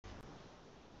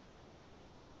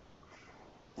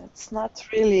It's not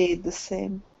really the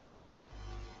same.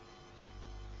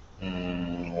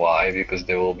 Why? Because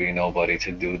there will be nobody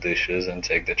to do dishes and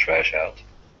take the trash out.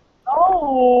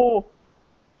 Oh!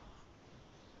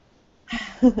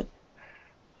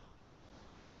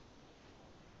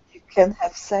 You can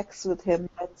have sex with him.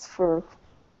 That's for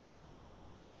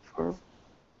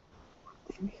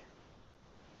thing.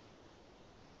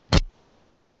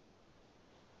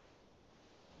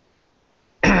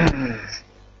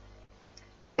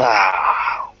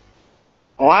 Ah,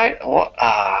 why? What?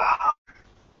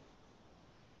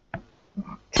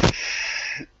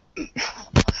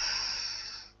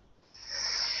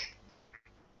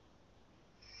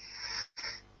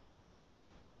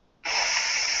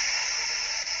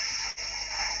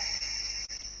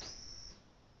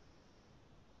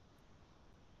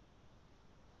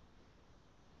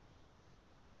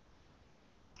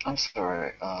 I'm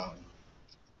sorry.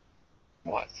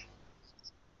 What?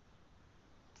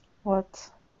 What?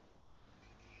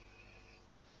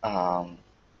 Um,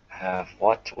 have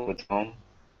what with whom?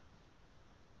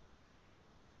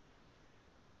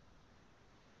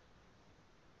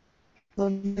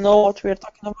 Don't you know what we're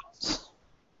talking about?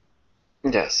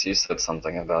 Yes, you said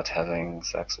something about having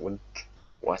sex with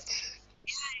what?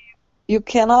 You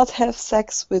cannot have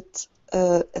sex with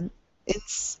an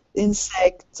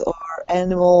insect or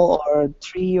animal or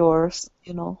tree or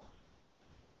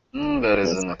That is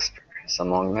That's, an experience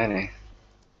among many.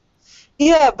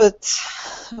 yeah, but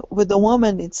with a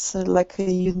woman, it's like a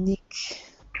unique.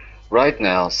 Right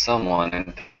now, someone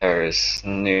in Paris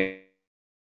near the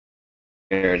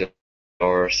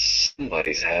door,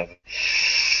 somebody's having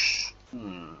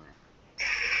hmm,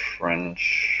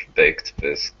 French baked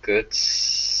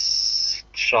biscuits,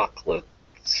 chocolate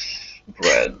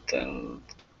bread, and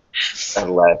a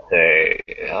latte.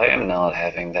 I am not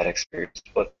having that experience,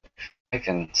 but I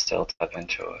can still tap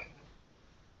into it.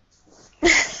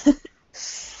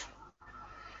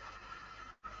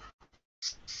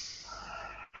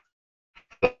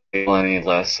 But I feel any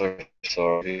less or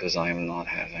sorry because I am not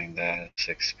having that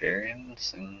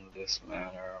experience in this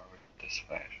manner or this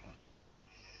fashion.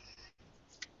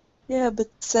 Yeah, but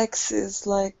sex is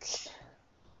like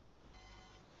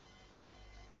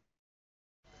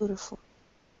beautiful.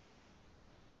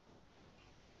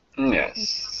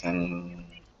 Yes, and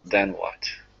then what?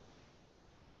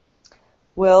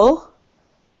 Well,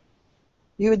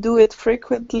 you do it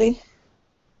frequently.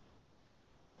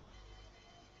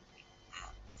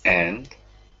 And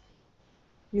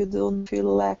You don't feel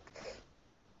lack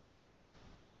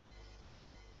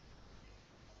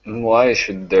why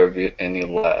should there be any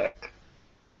lack?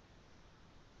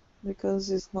 because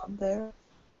it's not there.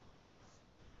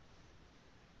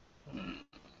 Hmm,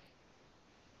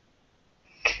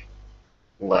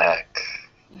 lack.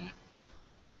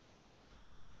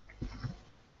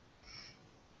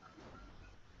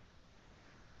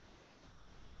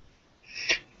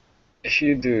 If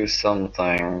you do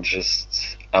something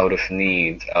just out of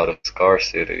need, out of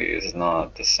scarcity, is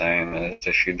not the same as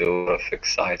if you do it out of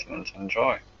excitement and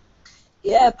joy.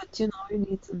 Yeah, but you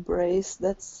need to embrace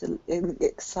that's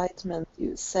excitement.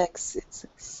 Sex, it's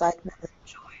excitement and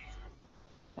joy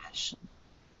and passion.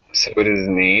 So it is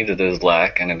need, it is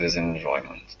lack, and it is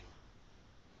enjoyment.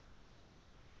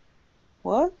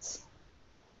 What?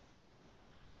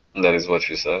 That is what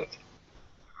you said.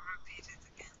 Repeat it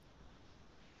again.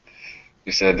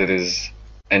 You said it is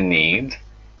a need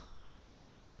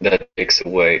that takes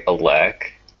away a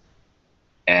lack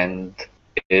and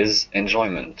is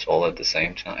enjoyment all at the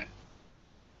same time.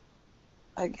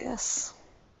 I guess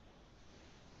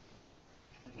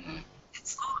Mm-hmm.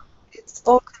 it's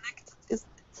all connected, isn't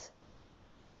it?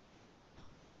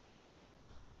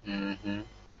 Mm-hmm.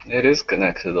 It is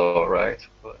connected, all right,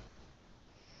 but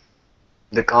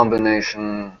the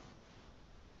combination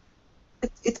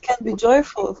It can be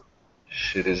joyful.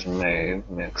 shit is made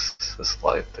makes a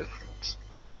slight difference.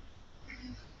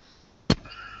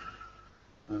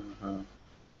 Mm-hmm.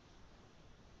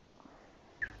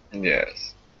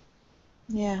 Yes.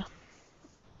 Yeah.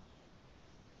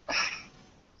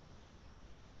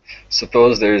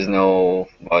 Suppose there is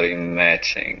nobody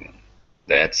matching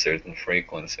that certain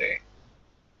frequency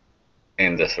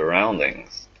in the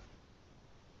surroundings,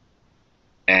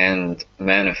 and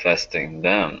manifesting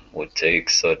them would take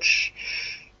such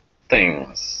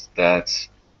things that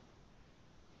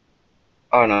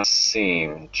are not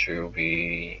seen to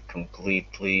be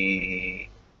completely,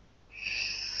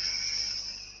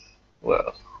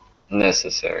 well,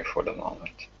 necessary for the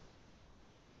moment.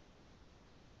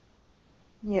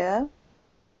 Yeah.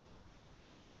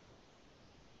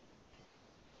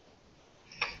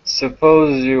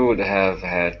 Suppose you would have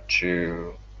had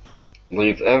to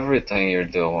Leave everything you're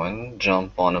doing,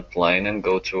 jump on a plane and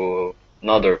go to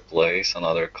another place,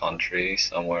 another country,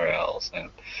 somewhere else,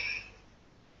 and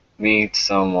meet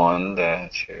someone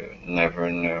that you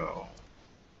never knew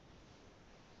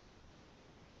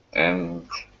and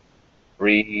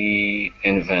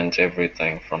reinvent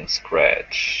everything from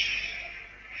scratch.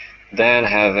 Then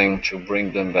having to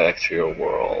bring them back to your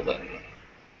world and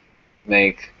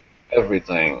make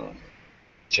everything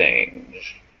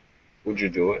change. Would you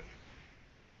do it?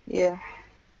 Yeah,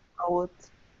 I would.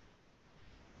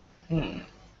 Hmm.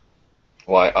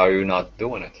 Why are you not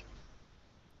doing it?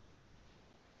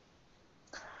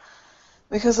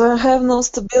 Because I have no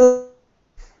stability.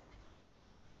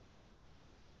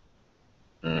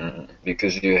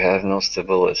 Because you have no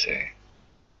stability.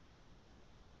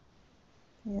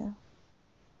 Yeah.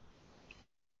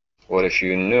 What if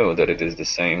you knew that it is the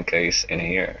same case in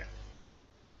here?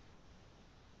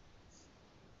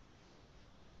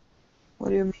 What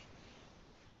do you mean?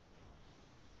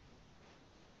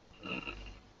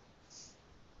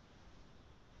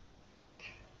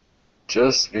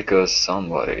 Just because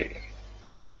somebody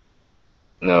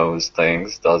knows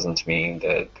things doesn't mean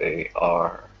that they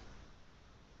are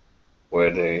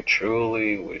where they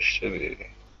truly wish to be.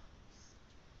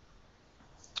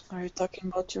 Are you talking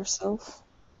about yourself?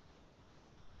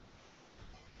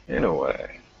 In a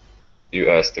way. You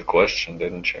asked the question,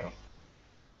 didn't you?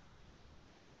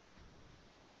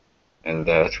 And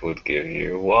that would give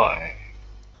you why.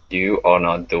 You are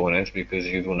not doing it because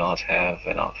you do not have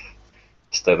enough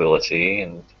stability,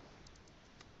 and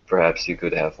perhaps you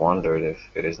could have wondered if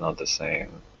it is not the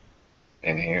same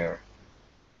in here.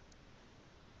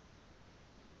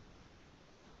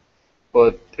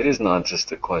 But it is not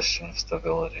just a question of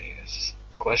stability, it's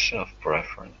a question of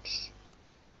preference.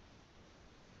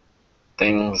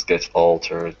 Things get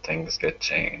altered, things get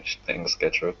changed, things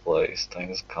get replaced,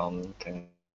 things come, things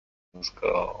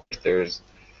go.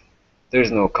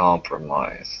 There's no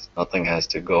compromise. Nothing has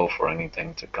to go for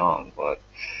anything to come, but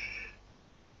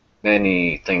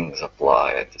many things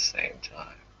apply at the same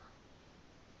time.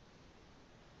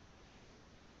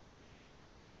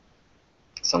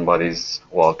 Somebody's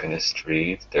walking the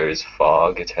street, there is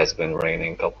fog, it has been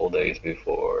raining a couple days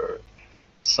before.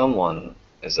 Someone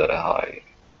is at a high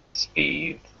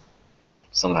speed,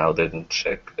 somehow didn't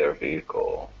check their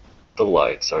vehicle. The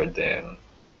lights are dim.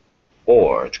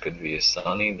 Or it could be a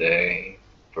sunny day,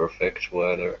 perfect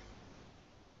weather,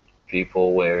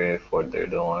 people wary of what they're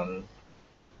doing,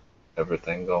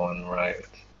 everything going right.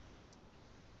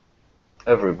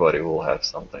 Everybody will have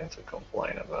something to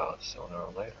complain about sooner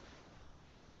or later.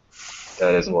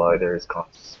 That is why there is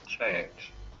constant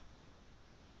change.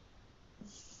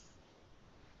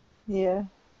 Yeah.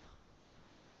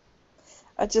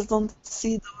 I just don't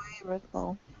see the way right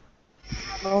now.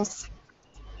 Most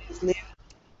cities live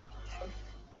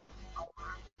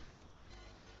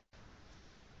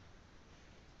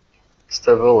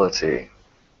Stability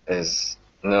is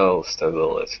no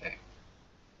stability.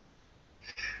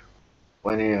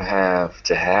 When you have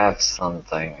to have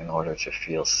something in order to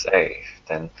feel safe,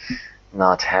 then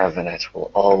not having it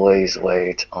will always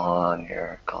wait on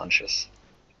your conscious.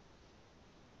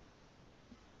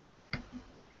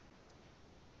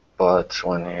 But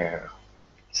when you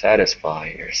satisfy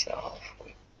yourself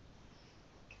with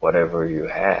whatever you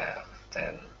have,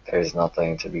 then there's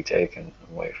nothing to be taken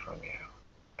away from you,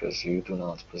 because you do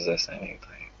not possess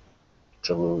anything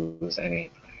to lose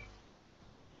anything.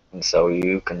 And so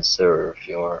you conserve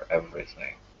your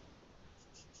everything.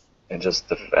 And just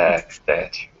the fact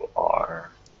that you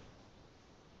are,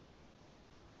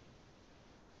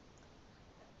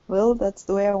 well, that's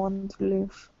the way I want to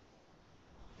live.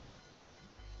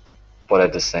 but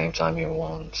at the same time you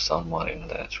want someone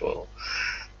that will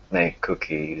make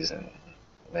cookies and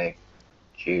make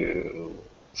you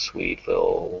sweet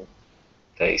little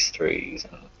pastries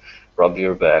and rub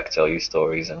your back, tell you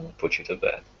stories, and put you to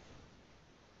bed.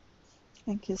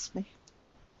 And kiss me.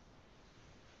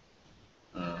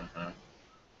 hmm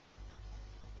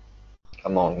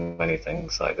Among many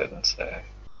things I didn't say.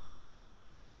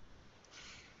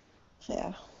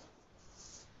 Yeah.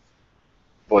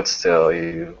 But still,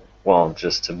 you want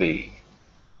just to be.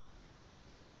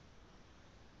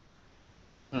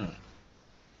 Hmm.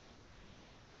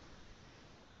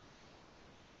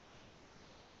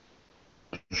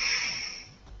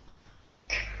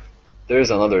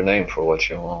 There's another name for what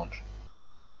you want.